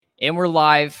And we're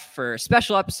live for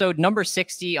special episode number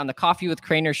 60 on the Coffee with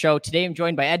Craner show. Today, I'm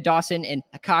joined by Ed Dawson and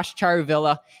Akash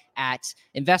Charuvila at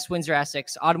Invest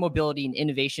WindsorEssex Automobility and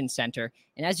Innovation Center.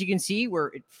 And as you can see, we're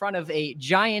in front of a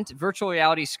giant virtual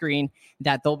reality screen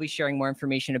that they'll be sharing more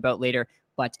information about later.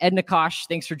 But Ed and Akash,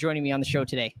 thanks for joining me on the show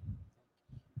today.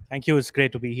 Thank you. It's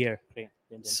great to be here.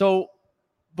 So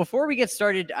before we get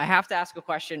started, I have to ask a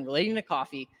question relating to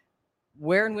coffee.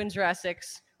 Where in Windsor,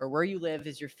 Essex, or where you live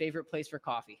is your favorite place for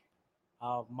coffee?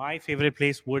 My favorite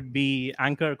place would be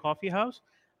Anchor Coffee House,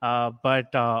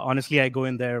 but honestly, I go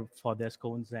in there for their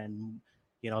scones, and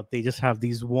they just have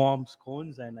these warm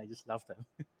scones, and I just love them.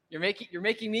 You're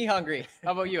making me hungry.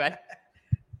 How about you, Ed?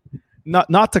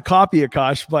 Not to copy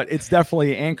Akash, but it's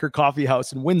definitely Anchor Coffee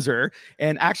House in Windsor.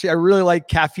 And actually, I really like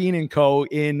Caffeine & Co.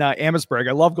 in Amherstburg.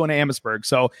 I love going to Amherstburg,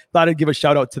 so thought I'd give a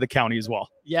shout out to the county as well.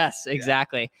 Yes,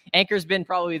 exactly. Yeah. Anchor's been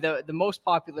probably the most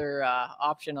popular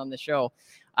option on the show.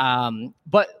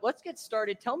 But let's get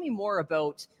started. Tell me more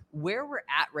about where we're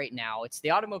at right now. It's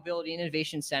the Automobility and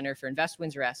Innovation Center for Invest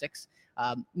WindsorEssex.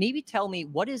 Maybe tell me,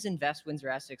 what is Invest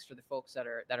WindsorEssex for the folks that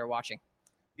are watching?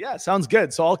 Yeah, sounds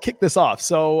good. So I'll kick this off.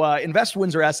 So Invest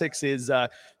WindsorEssex is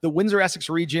the Windsor-Essex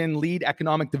region lead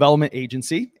economic development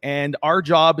agency. And our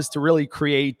job is to really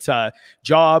create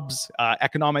jobs,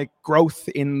 economic growth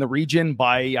in the region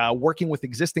by working with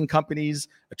existing companies,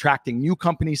 attracting new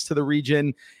companies to the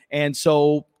region. And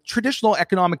so traditional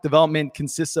economic development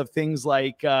consists of things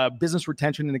like business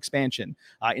retention and expansion,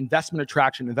 investment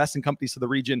attraction, investing companies to the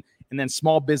region, and then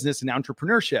small business and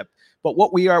entrepreneurship. But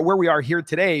where we are here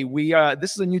today,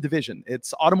 this is a new division.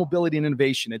 It's Automobility and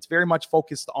Innovation. It's very much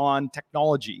focused on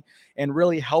technology and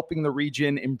really helping the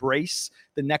region embrace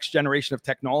the next generation of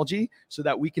technology so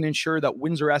that we can ensure that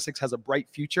Windsor-Essex has a bright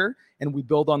future and we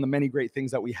build on the many great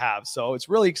things that we have. So it's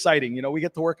really exciting. We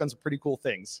get to work on some pretty cool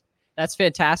things. That's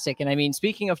fantastic. And I mean,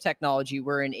 speaking of technology,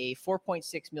 we're in a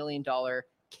 $4.6 million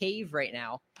cave right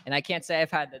now. And I can't say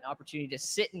I've had an opportunity to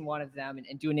sit in one of them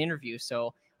and do an interview.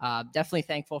 So definitely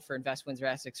thankful for Invest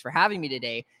WindsorEssex for having me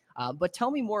today. But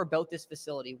tell me more about this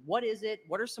facility. What is it?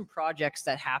 What are some projects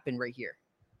that happen right here?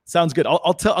 Sounds good.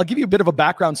 I'll give you a bit of a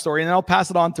background story, and then I'll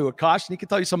pass it on to Akash, and he can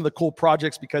tell you some of the cool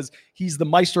projects because he's the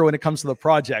maestro when it comes to the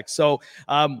project. So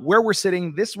where we're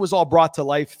sitting, this was all brought to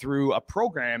life through a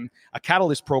program, a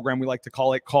catalyst program, we like to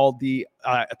call it, called the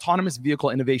Autonomous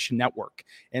Vehicle Innovation Network.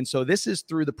 And so this is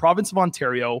through the province of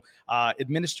Ontario,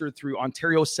 administered through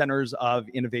Ontario Centers of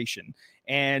Innovation.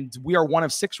 And we are one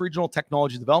of 6 regional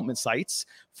technology development sites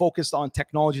focused on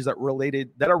technologies that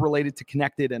are related to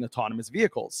connected and autonomous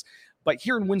vehicles. But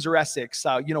here in Windsor-Essex,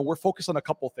 we're focused on a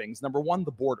couple of things. Number one, the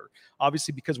border.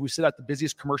 Obviously, because we sit at the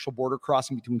busiest commercial border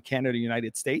crossing between Canada and the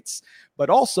United States.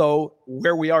 But also,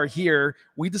 where we are here,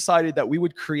 we decided that we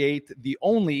would create the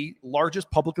only largest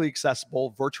publicly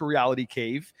accessible virtual reality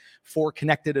cave for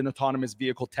connected and autonomous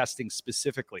vehicle testing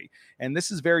specifically. And this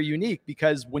is very unique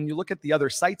because when you look at the other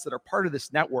sites that are part of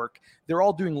this network, they're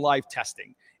all doing live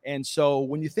testing. And so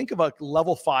when you think of a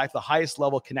level 5, the highest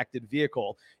level connected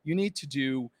vehicle, you need to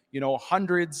do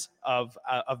hundreds of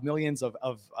millions of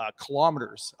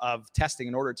kilometers of testing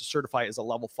in order to certify as a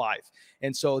level 5.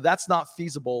 And so that's not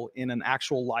feasible in an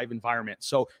actual live environment.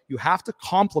 So you have to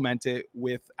complement it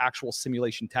with actual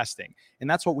simulation testing. And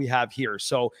that's what we have here.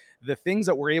 So the things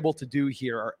that we're able to do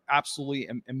here are absolutely,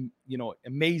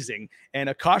 amazing. And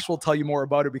Akash will tell you more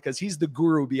about it because he's the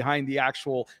guru behind the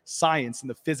actual science and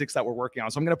the physics that we're working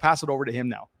on. So I'm going to pass it over to him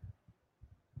now.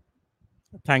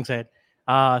 Thanks, Ed.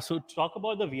 So to talk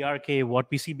about the VRK, what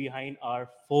we see behind are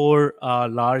 4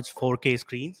 large 4K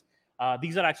screens.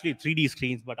 These are actually 3D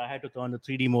screens, but I had to turn the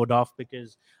 3D mode off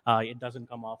because it doesn't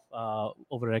come off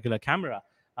over a regular camera.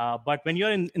 But when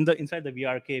you're inside the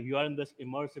VR cave, you are in this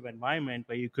immersive environment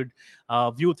where you could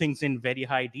view things in very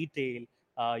high detail.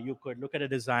 You could look at a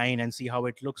design and see how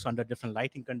it looks under different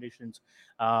lighting conditions.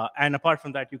 And apart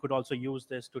from that, you could also use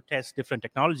this to test different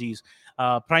technologies,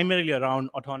 primarily around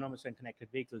autonomous and connected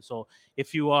vehicles. So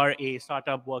if you are a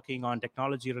startup working on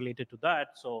technology related to that,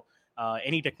 so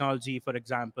any technology, for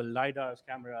example, LiDARs,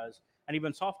 cameras, and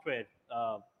even software.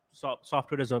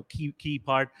 Software is a key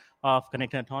part of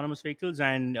connected autonomous vehicles,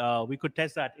 and we could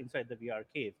test that inside the VR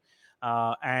cave.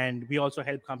 And we also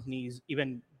help companies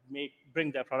even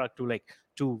bring their product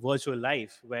to virtual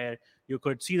life, where you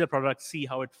could see the product, see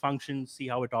how it functions, see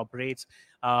how it operates,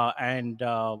 and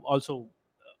also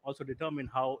determine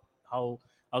how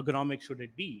ergonomic should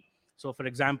it be. So, for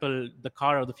example, the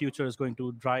car of the future is going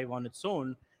to drive on its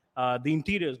own. The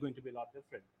interior is going to be a lot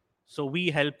different. So we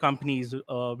help companies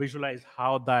visualize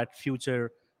how that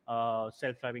future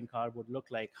self-driving car would look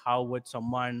like. How would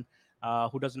someone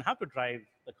who doesn't have to drive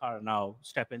the car now,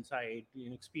 step inside,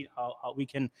 how we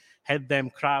can help them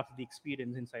craft the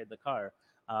experience inside the car,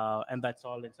 and that's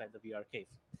all inside the VR cave.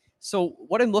 So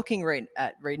what I'm looking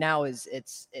at right now is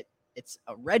it's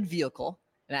a red vehicle,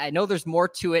 and I know there's more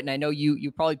to it, and I know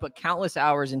you probably put countless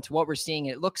hours into what we're seeing.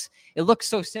 And it looks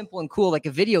so simple and cool, like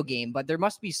a video game, but there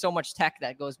must be so much tech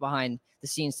that goes behind the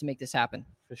scenes to make this happen.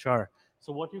 For sure.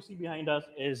 So what you see behind us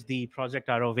is the Project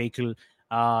Arrow vehicle.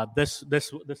 This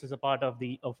is a part of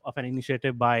an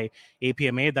initiative by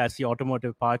APMA, that's the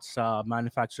Automotive Parts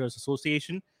Manufacturers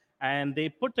Association, and they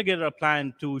put together a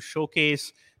plan to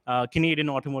showcase Canadian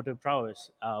automotive prowess.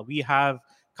 We have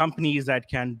companies that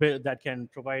can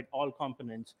provide all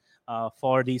components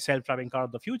for the self-driving car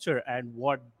of the future, and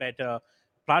what better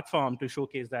platform to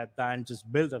showcase that than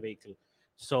just build a vehicle.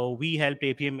 So we helped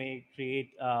APMA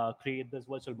create this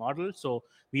virtual model. So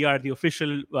we are the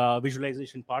official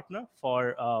visualization partner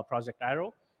for Project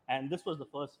Arrow, and this was the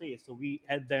first phase. So we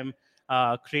helped them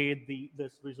create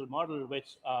this visual model,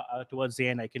 which towards the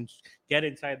end I can get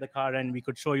inside the car and we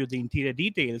could show you the interior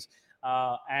details.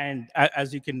 And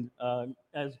as you can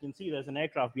see, there's an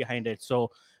aircraft behind it.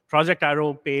 So Project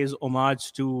Arrow pays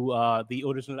homage to the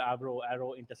original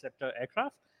Arrow Interceptor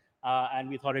aircraft. And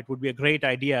we thought it would be a great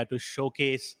idea to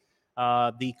showcase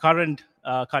the current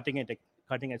cutting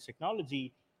edge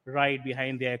technology right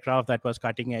behind the aircraft that was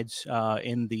cutting edge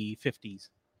in the 50s.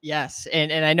 Yes,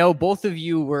 and I know both of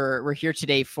you were here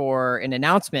today for an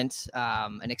announcement,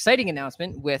 an exciting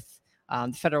announcement with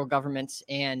the federal government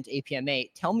and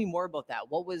APMA. Tell me more about that.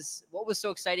 What was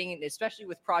so exciting, especially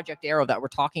with Project Arrow that we're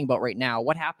talking about right now?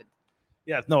 What happened?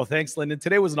 Yeah, no, thanks, Lyndon.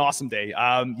 Today was an awesome day.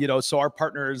 So our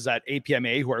partners at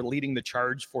APMA, who are leading the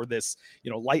charge for this,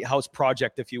 lighthouse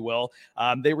project, if you will,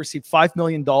 they received $5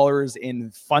 million in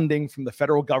funding from the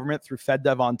federal government through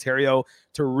FedDev Ontario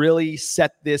to really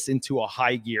set this into a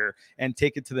high gear and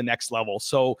take it to the next level.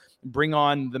 So bring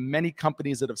on the many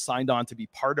companies that have signed on to be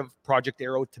part of Project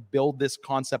Arrow to build this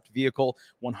concept vehicle,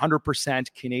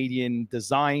 100% Canadian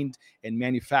designed and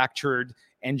manufactured,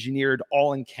 engineered,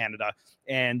 all in Canada.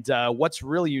 And what's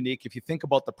really unique, if you think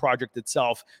about the project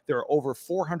itself, there are over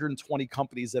 420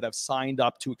 companies that have signed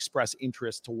up to express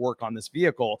interest to work on this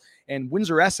vehicle. And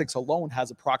WindsorEssex alone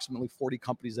has approximately 40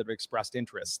 companies that have expressed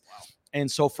interest. Wow. And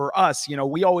so for us,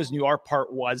 we always knew our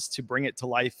part was to bring it to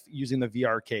life using the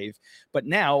VR cave. But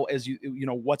now, as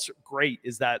what's great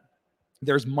is that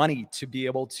there's money to be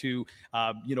able to,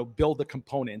 build the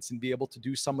components and be able to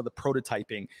do some of the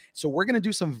prototyping. So we're going to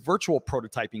do some virtual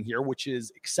prototyping here, which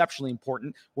is exceptionally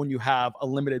important when you have a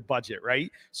limited budget,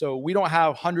 right? So we don't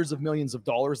have hundreds of millions of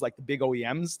dollars like the big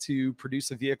OEMs to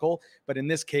produce a vehicle. But in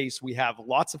this case, we have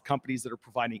lots of companies that are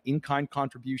providing in-kind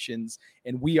contributions.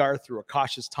 And we are, through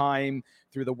Akash's time,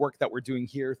 through the work that we're doing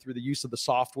here, through the use of the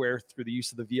software, through the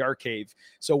use of the VR cave.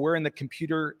 So we're in the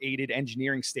computer-aided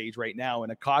engineering stage right now,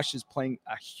 and Akash is playing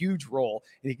a huge role,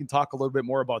 and he can talk a little bit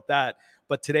more about that.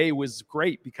 But today was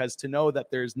great because to know that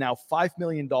there's now $5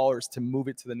 million to move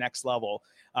it to the next level,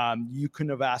 you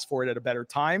couldn't have asked for it at a better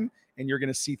time, and you're going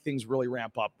to see things really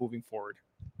ramp up moving forward.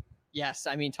 Yes,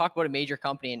 I mean, talk about a major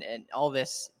company and all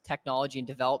this technology and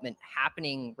development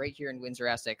happening right here in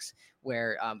WindsorEssex,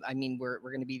 where, we're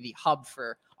going to be the hub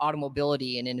for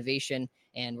automobility and innovation,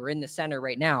 and we're in the center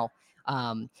right now.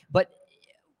 But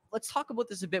let's talk about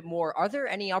this a bit more. Are there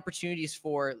any opportunities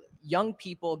for young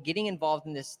people getting involved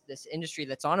in this industry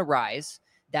that's on a rise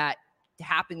that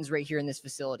happens right here in this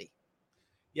facility?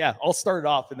 Yeah, I'll start it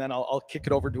off and then I'll kick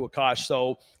it over to Akash.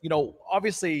 So,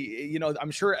 obviously,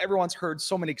 I'm sure everyone's heard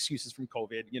so many excuses from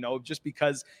COVID, just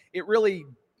because it really,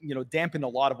 dampened a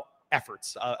lot of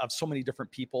efforts of so many different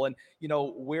people. And,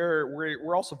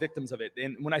 we're also victims of it.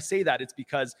 And when I say that, it's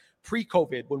because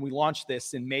pre-COVID, when we launched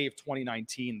this in May of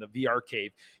 2019, the VR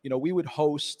cave, we would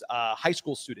host high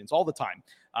school students all the time.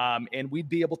 And we'd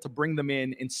be able to bring them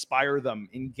in, inspire them,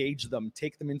 engage them,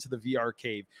 take them into the VR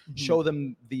cave, show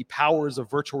them the powers of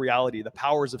virtual reality, the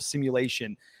powers of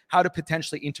simulation, how to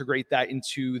potentially integrate that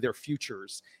into their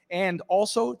futures, and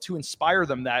also to inspire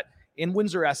them that in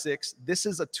WindsorEssex, this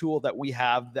is a tool that we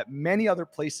have that many other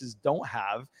places don't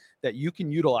have that you can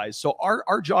utilize. So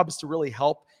our job is to really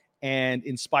help and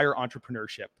inspire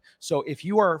entrepreneurship. So if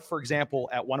you are, for example,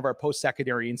 at one of our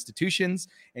post-secondary institutions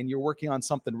and you're working on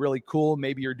something really cool,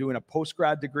 maybe you're doing a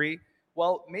post-grad degree,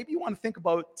 well, maybe you want to think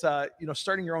about,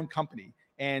 starting your own company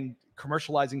and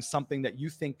commercializing something that you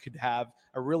think could have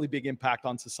a really big impact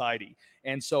on society.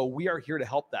 And so we are here to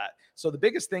help that. So the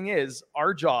biggest thing is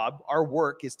our job, our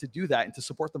work is to do that and to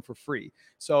support them for free.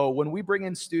 So when we bring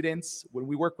in students, when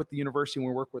we work with the university, when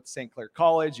we work with St. Clair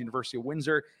College, University of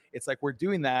Windsor, it's like we're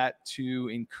doing that to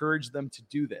encourage them to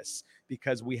do this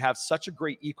because we have such a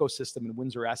great ecosystem in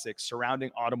Windsor Essex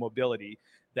surrounding automobility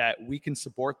that we can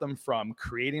support them from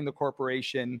creating the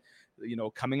corporation,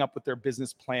 coming up with their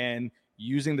business plan,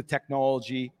 using the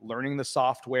technology, learning the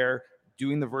software,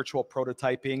 doing the virtual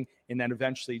prototyping, and then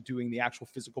eventually doing the actual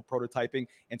physical prototyping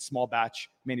and small batch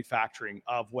manufacturing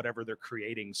of whatever they're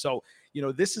creating. So,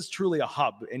 this is truly a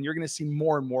hub, and you're going to see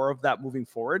more and more of that moving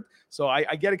forward. So I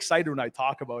get excited when I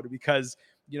talk about it because,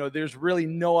 there's really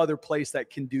no other place that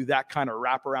can do that kind of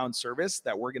wraparound service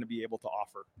that we're going to be able to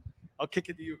offer. I'll kick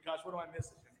it to you, Akash. What am I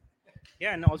missing?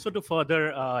 Yeah, and also to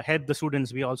further help the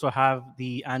students, we also have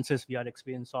the ANSYS VR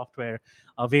Experience software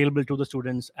available to the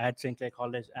students at St. Clair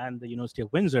College and the University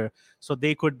of Windsor. So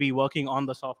they could be working on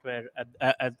the software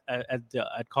at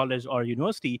college or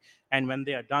university. And when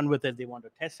they are done with it, they want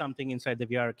to test something inside the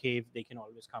VR cave, they can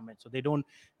always come in. So they don't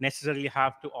necessarily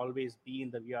have to always be in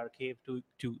the VR cave to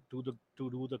do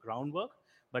the groundwork.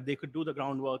 But they could do the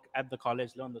groundwork at the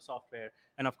college, learn the software,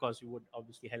 and of course, you would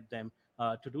obviously help them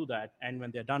to do that. And when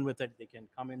they're done with it, they can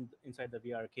come inside the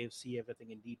VR cave, see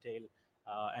everything in detail,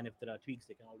 and if there are tweaks,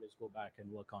 they can always go back and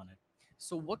work on it.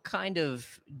 So, what kind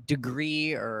of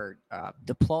degree or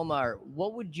diploma, or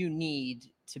what would you need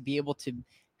to be able to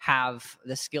have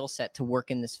the skill set to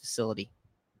work in this facility?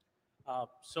 We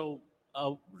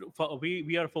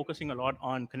are focusing a lot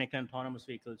on connected and autonomous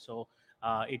vehicles. So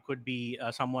it could be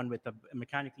someone with a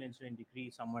mechanical engineering degree,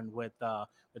 someone with a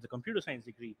computer science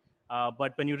degree.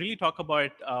 But when you really talk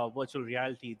about virtual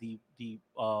reality, the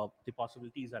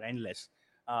possibilities are endless.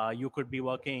 You could be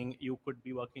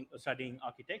studying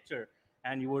architecture,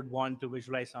 and you would want to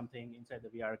visualize something inside the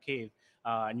VR cave,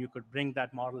 and you could bring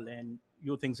that model in,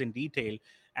 view things in detail,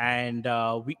 and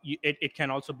it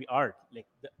can also be art. Like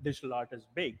the digital art is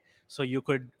big, so you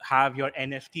could have your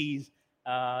NFTs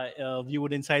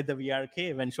viewed inside the VR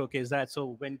cave and showcase that.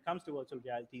 So when it comes to virtual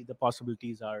reality, the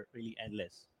possibilities are really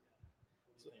endless.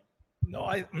 No,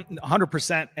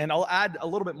 100%, and I'll add a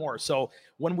little bit more. So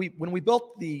when we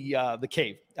built the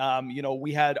cave,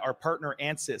 we had our partner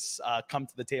ANSYS come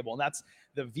to the table, and that's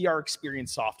the VR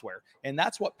experience software, and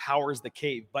that's what powers the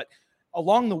cave. But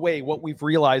along the way, what we've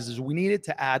realized is we needed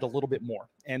to add a little bit more,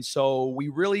 and so we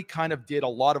really kind of did a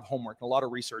lot of homework, a lot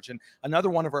of research. And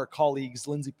another one of our colleagues,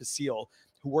 Lindsay Pasil,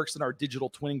 who works in our digital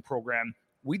twinning program,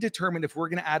 we determined if we're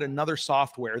going to add another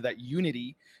software, that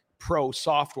Unity Pro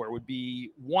software would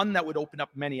be one that would open up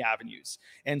many avenues.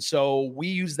 And so we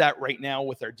use that right now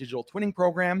with our digital twinning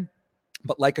program.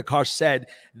 But like Akash said,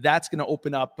 that's going to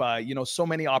open up, so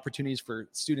many opportunities for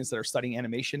students that are studying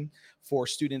animation, for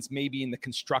students maybe in the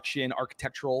construction,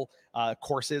 architectural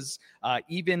courses,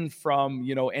 even from,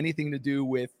 anything to do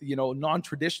with,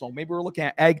 non-traditional. Maybe we're looking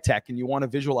at ag tech and you want to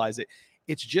visualize it.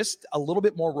 It's just a little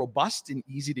bit more robust and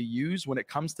easy to use when it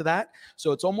comes to that.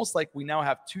 So it's almost like we now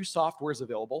have two softwares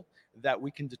available that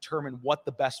we can determine what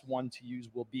the best one to use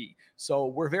will be. So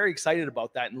we're very excited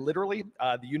about that. And literally,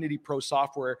 the Unity Pro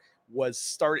software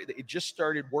it just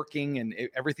started working, and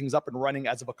everything's up and running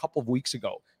as of a couple of weeks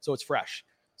ago. So it's fresh.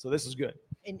 So this is good.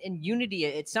 And Unity,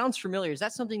 it sounds familiar. Is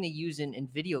that something they use in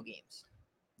video games?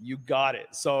 You got it.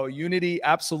 So Unity,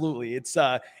 absolutely. It's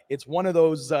one of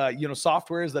those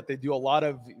softwares that they do a lot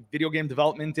of video game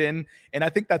development in, and I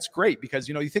think that's great because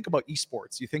you think about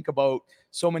esports, you think about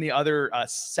so many other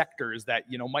sectors that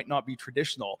might not be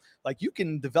traditional. Like you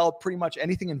can develop pretty much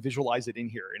anything and visualize it in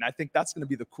here, and I think that's going to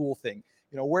be the cool thing.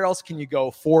 Where else can you go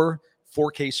for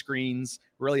 4K screens,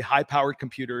 really high-powered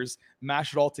computers,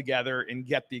 mash it all together, and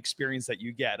get the experience that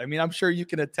you get? I mean, I'm sure you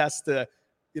can attest to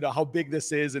how big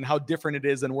this is and how different it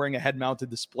is than wearing a head-mounted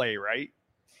display, right?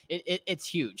 It's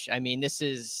huge. I mean, this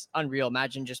is unreal.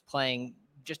 Imagine just playing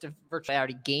just a virtual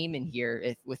reality game in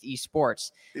here with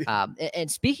esports. And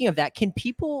speaking of that, can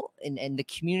people in the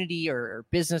community or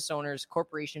business owners,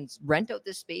 corporations rent out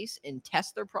this space and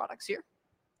test their products here?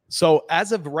 So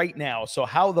as of right now, so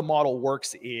how the model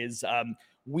works is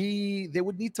they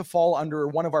would need to fall under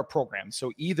one of our programs.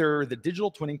 So either the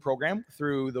digital twinning program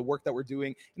through the work that we're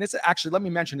doing, and it's actually, let me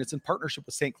mention, it's in partnership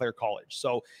with St. Clair College.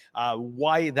 So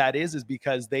why that is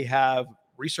because they have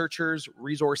researchers,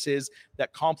 resources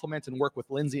that complement and work with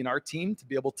Lindsay and our team to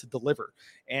be able to deliver.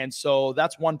 And so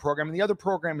that's one program. And the other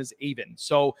program is AVEN.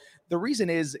 So the reason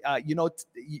is,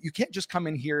 you can't just come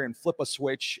in here and flip a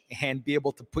switch and be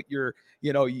able to put your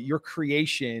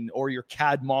creation or your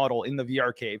CAD model in the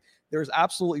VR cave. there's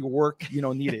absolutely work,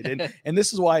 needed. And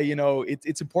this is why,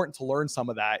 it's important to learn some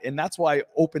of that. And that's why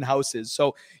open houses.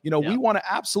 So, we want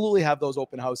to absolutely have those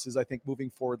open houses, I think, moving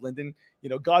forward, Lyndon.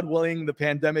 God willing, the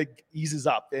pandemic eases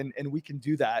up and we can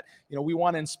do that. We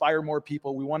want to inspire more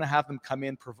people. We want to have them come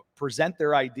in, present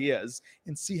their ideas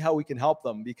and see how we can help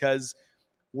them, because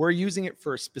we're using it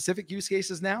for specific use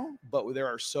cases now, but there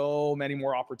are so many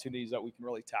more opportunities that we can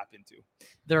really tap into.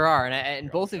 There are,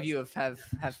 and both of you have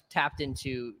tapped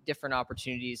into different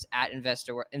opportunities at Invest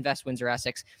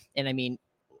WindsorEssex. And I mean,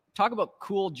 talk about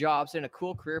cool jobs and a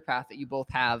cool career path that you both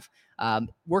have,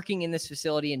 working in this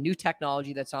facility and new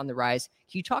technology that's on the rise.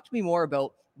 Can you talk to me more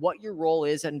about what your role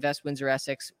is at Invest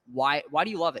WindsorEssex? Why do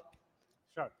you love it?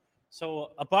 Sure.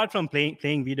 So apart from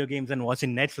playing video games and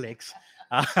watching Netflix,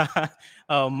 I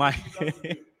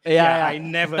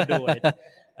never do it.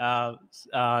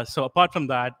 So apart from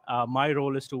that, my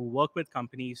role is to work with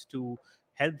companies to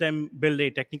help them build a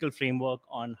technical framework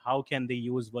on how can they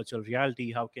use virtual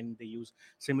reality, how can they use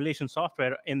simulation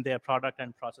software in their product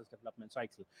and process development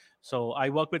cycle. So I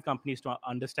work with companies to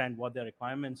understand what their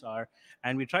requirements are,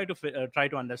 and we try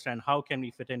to understand how can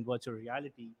we fit in virtual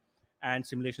reality and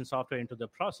simulation software into the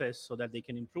process so that they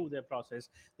can improve their process,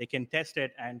 they can test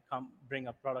it and bring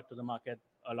a product to the market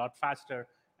a lot faster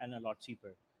and a lot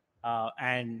cheaper.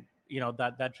 And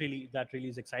that really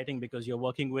is exciting, because you're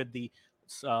working with the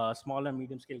small and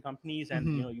medium scale companies,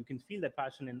 and you can feel that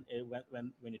passion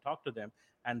when you talk to them,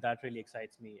 and that really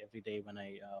excites me every day when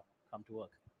I come to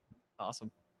work.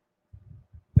 Awesome.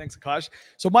 Thanks, Akash.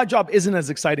 So my job isn't as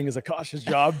exciting as Akash's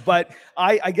job, but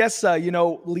I guess,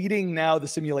 leading now the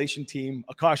simulation team,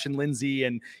 Akash and Lindsay,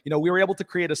 and, we were able to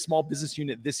create a small business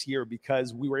unit this year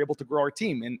because we were able to grow our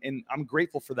team. And I'm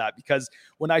grateful for that, because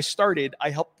when I started,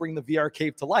 I helped bring the VR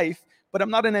cave to life, but I'm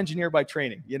not an engineer by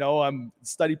training. I'm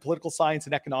studied political science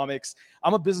and economics.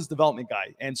 I'm a business development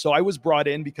guy. And so I was brought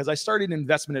in because I started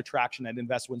investment attraction at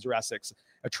Invest WindsorEssex,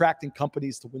 attracting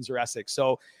companies to WindsorEssex.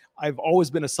 So I've always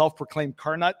been a self-proclaimed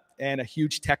car nut and a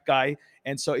huge tech guy.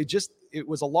 And so it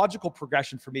was a logical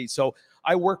progression for me. So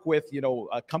I work with,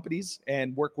 companies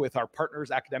and work with our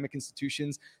partners, academic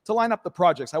institutions, to line up the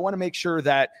projects. I want to make sure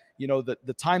that,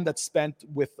 the time that's spent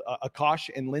with Akash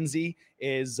and Lindsay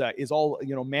is all,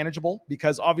 manageable,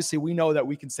 because obviously we know that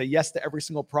we can say yes to every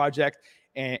single project,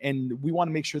 and we want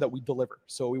to make sure that we deliver.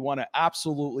 So we want to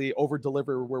absolutely over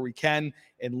deliver where we can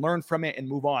and learn from it and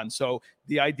move on. So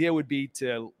the idea would be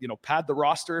to, pad the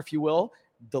roster, if you will,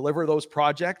 deliver those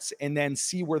projects, and then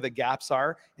see where the gaps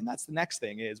are. And that's the next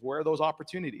thing, is where are those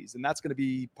opportunities? And that's going to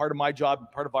be part of my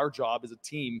job, part of our job as a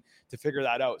team, to figure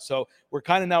that out. So we're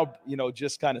kind of now,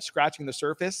 just kind of scratching the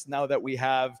surface now that we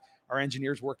have our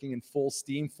engineers working in full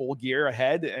steam, full gear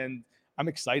ahead. And I'm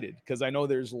excited because I know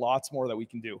there's lots more that we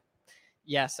can do.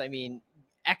 Yes. I mean,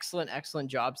 excellent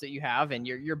jobs that you have, and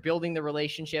you're building the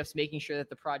relationships, making sure that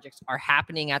the projects are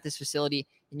happening at this facility,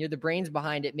 and you're the brains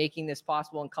behind it, making this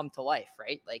possible and come to life,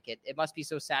 right? Like it must be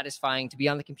so satisfying to be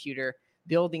on the computer,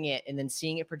 building it, and then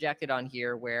seeing it projected on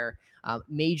here, where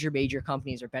major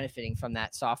companies are benefiting from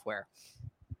that software.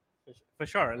 For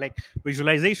sure. Like,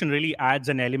 visualization really adds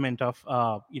an element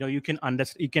of, you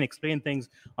can explain things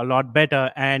a lot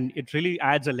better, and it really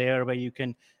adds a layer where you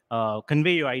can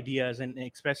convey your ideas and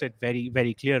express it very,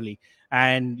 very clearly.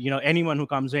 And, anyone who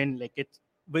comes in, like,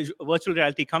 virtual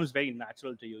reality comes very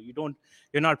natural to you.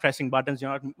 You're not pressing buttons,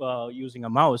 you're not using a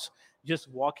mouse. You just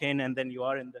walk in, and then you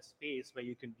are in the space where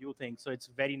you can view things. So it's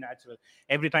very natural.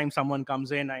 Every time someone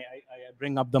comes in, I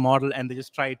bring up the model, and they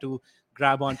just try to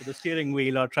grab onto the steering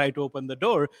wheel or try to open the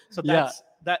door. So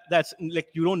that's like,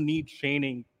 you don't need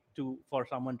training for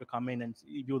someone to come in and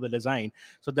do the design.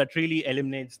 So that really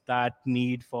eliminates that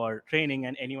need for training,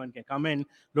 and anyone can come in,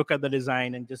 look at the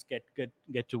design, and just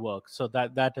get to work. So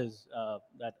that is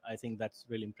that I think that's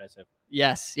really impressive.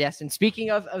 Yes. And speaking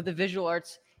of the visual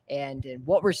arts and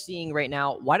what we're seeing right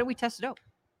now, why don't we test it out?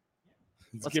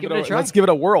 Let's give it a try. Let's give it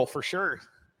a whirl for sure.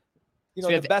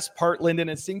 The best part, Lyndon,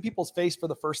 is seeing people's face for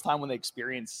the first time when they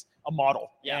experience a model,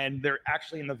 and they're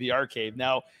actually in the VR cave.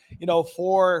 Now,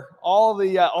 for all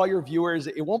your viewers,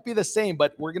 it won't be the same,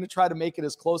 but we're going to try to make it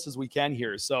as close as we can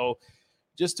here. So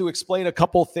just to explain a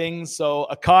couple things. So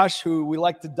Akash, who we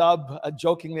like to dub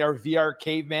jokingly our VR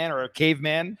caveman or a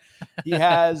caveman, he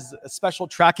has special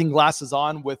tracking glasses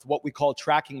on with what we call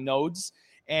tracking nodes,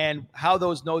 and how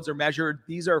those nodes are measured.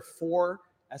 These are 4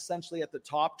 essentially at the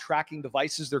top tracking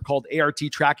devices. They're called ART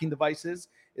tracking devices,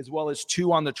 as well as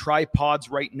 2 on the tripods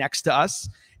right next to us.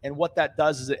 And what that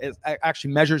does is it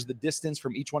actually measures the distance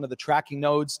from each one of the tracking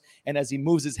nodes. And as he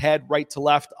moves his head right to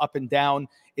left, up and down,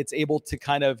 it's able to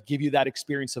kind of give you that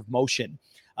experience of motion.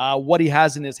 What he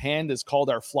has in his hand is called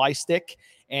our fly stick.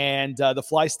 And the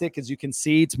fly stick, as you can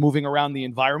see, it's moving around the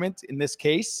environment. In this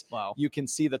case, wow, you can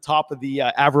see the top of the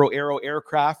Avro Aero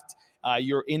aircraft.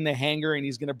 You're in the hangar, and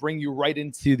he's going to bring you right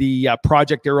into the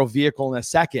Project Aero vehicle in a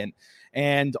second.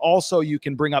 And also, you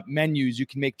can bring up menus. You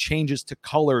can make changes to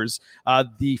colors.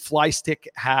 The fly stick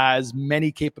has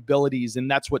many capabilities, and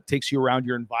that's what takes you around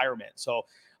your environment. So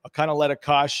I'll kind of let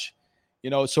Akash,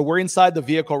 so we're inside the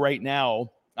vehicle right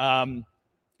now.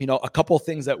 A couple of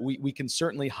things that we can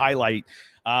certainly highlight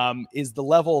is the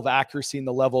level of accuracy and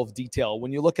the level of detail.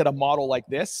 When you look at a model like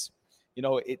this,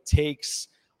 it takes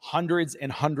hundreds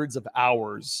and hundreds of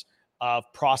hours of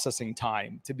processing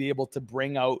time to be able to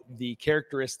bring out the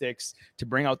characteristics, to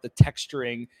bring out the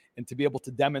texturing, and to be able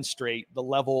to demonstrate the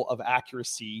level of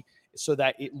accuracy so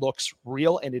that it looks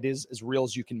real, and it is as real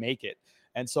as you can make it.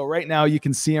 And so right now you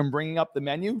can see him bringing up the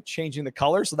menu, changing the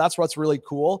color. So that's what's really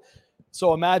cool.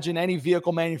 So imagine any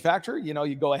vehicle manufacturer,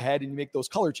 you go ahead and you make those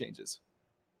color changes.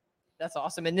 That's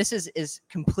awesome. And this is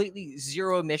completely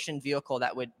zero emission vehicle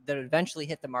that would eventually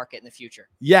hit the market in the future.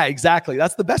 Yeah, exactly.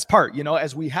 That's the best part,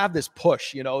 as we have this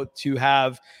push, to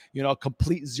have, a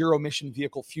complete zero emission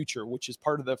vehicle future, which is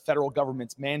part of the federal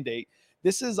government's mandate.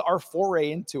 This is our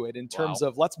foray into it in terms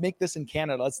of let's make this in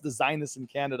Canada. Let's design this in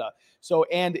Canada. So,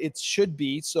 and it should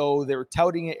be, so they're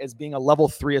touting it as being a level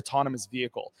 3 autonomous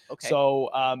vehicle. Okay. So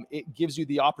it gives you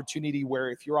the opportunity where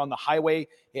if you're on the highway,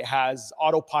 it has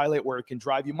autopilot where it can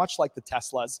drive you much like the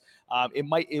Teslas.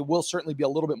 It will certainly be a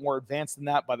little bit more advanced than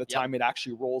that by the time it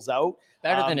actually rolls out.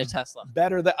 Better than a Tesla.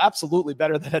 Absolutely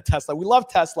better than a Tesla. We love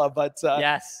Tesla, but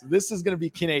yes, this is going to be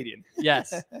Canadian.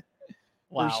 Yes.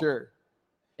 Wow. For sure.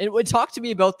 And would talk to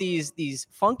me about these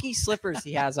funky slippers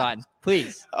he has on,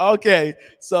 please. Okay,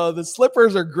 so the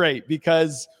slippers are great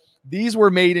because these were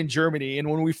made in Germany, and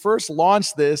when we first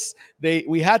launched this,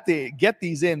 we had to get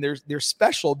these in. They're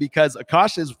special because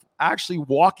Akash is actually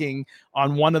walking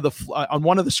on one of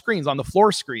the screens, on the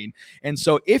floor screen, and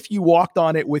so if you walked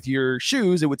on it with your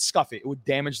shoes, it would scuff it. It would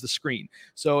damage the screen.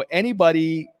 So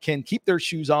anybody can keep their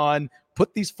shoes on,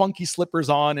 put these funky slippers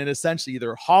on, and essentially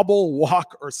either hobble,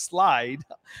 walk, or slide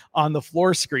on the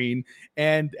floor screen.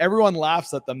 And everyone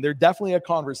laughs at them. They're definitely a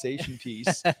conversation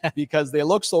piece because they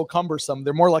look so cumbersome.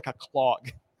 They're more like a clog.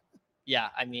 Yeah,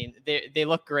 I mean, they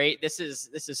look great. This is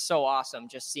so awesome.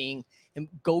 Just seeing him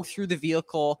go through the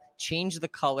vehicle, change the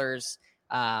colors.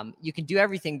 You can do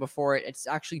everything before it's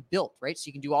actually built, right? So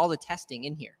you can do all the testing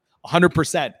in here.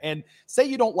 100%. And say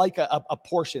you don't like a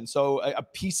portion, so a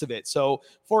piece of it. So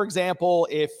for example,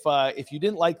 if you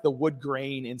didn't like the wood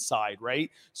grain inside, right?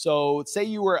 So say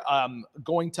you were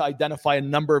going to identify a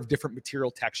number of different material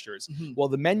textures. Mm-hmm. Well,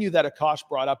 the menu that Akash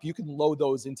brought up, you can load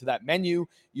those into that menu.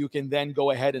 You can then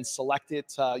go ahead and select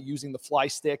it using the fly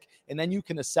stick, and then you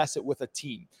can assess it with a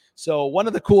team. So one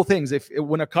of the cool things,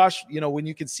 when Akash, when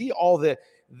you can see all the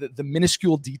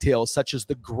minuscule details, such as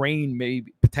the grain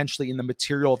maybe potentially in the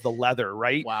material of the leather,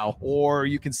 right? Wow. Or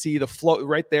you can see the flow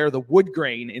right there, the wood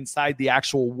grain inside the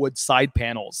actual wood side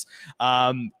panels.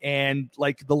 And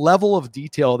like the level of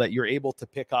detail that you're able to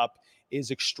pick up is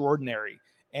extraordinary.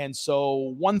 And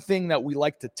so one thing that we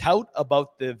like to tout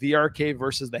about the VRK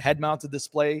versus the head-mounted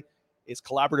display is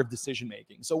collaborative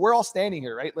decision-making. So we're all standing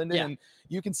here, right, Lyndon? Yeah. And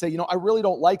you can say, I really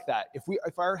don't like that.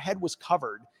 If our head was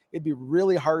covered, it'd be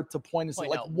really hard to point and say,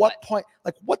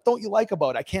 what don't you like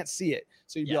about it? I can't see it.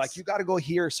 So you'd be like, you got to go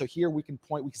here. So here we can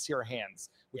point, we can see our hands,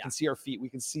 we can see our feet, we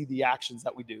can see the actions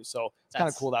that we do. So it's kind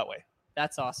of cool that way.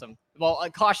 That's awesome. Well,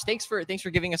 Akash, thanks for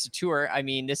giving us a tour. I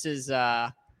mean, this is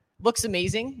looks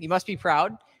amazing. You must be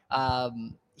proud.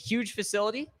 Huge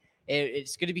facility.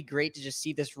 It's going to be great to just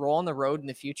see this roll on the road in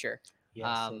the future.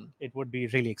 Yes, it would be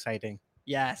really exciting.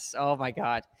 Yes. Oh my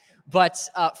God. But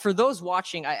for those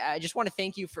watching, I just want to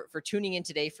thank you for tuning in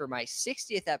today for my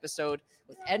 60th episode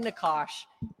with Ed and Akash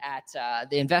at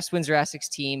the Invest WindsorEssex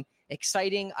team.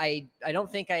 Exciting. I don't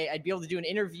think I'd be able to do an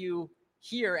interview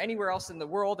here anywhere else in the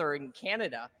world or in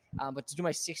Canada, but to do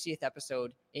my 60th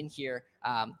episode in here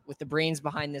with the brains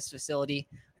behind this facility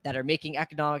that are making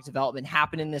economic development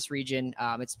happen in this region.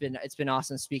 It's been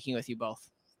awesome speaking with you both.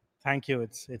 Thank you.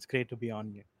 It's great to be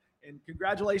on here. And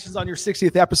congratulations on your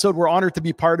 60th episode. We're honored to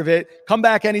be part of it. Come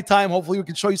back anytime. Hopefully we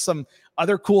can show you some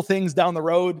other cool things down the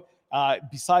road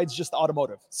besides just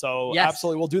automotive. So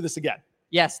absolutely, we'll do this again.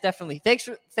 Yes, definitely.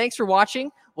 Thanks for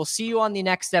watching. We'll see you on the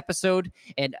next episode.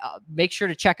 And make sure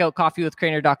to check out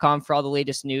coffeewithcrainer.com for all the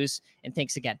latest news. And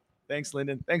thanks again. Thanks,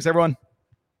 Lyndon. Thanks, everyone.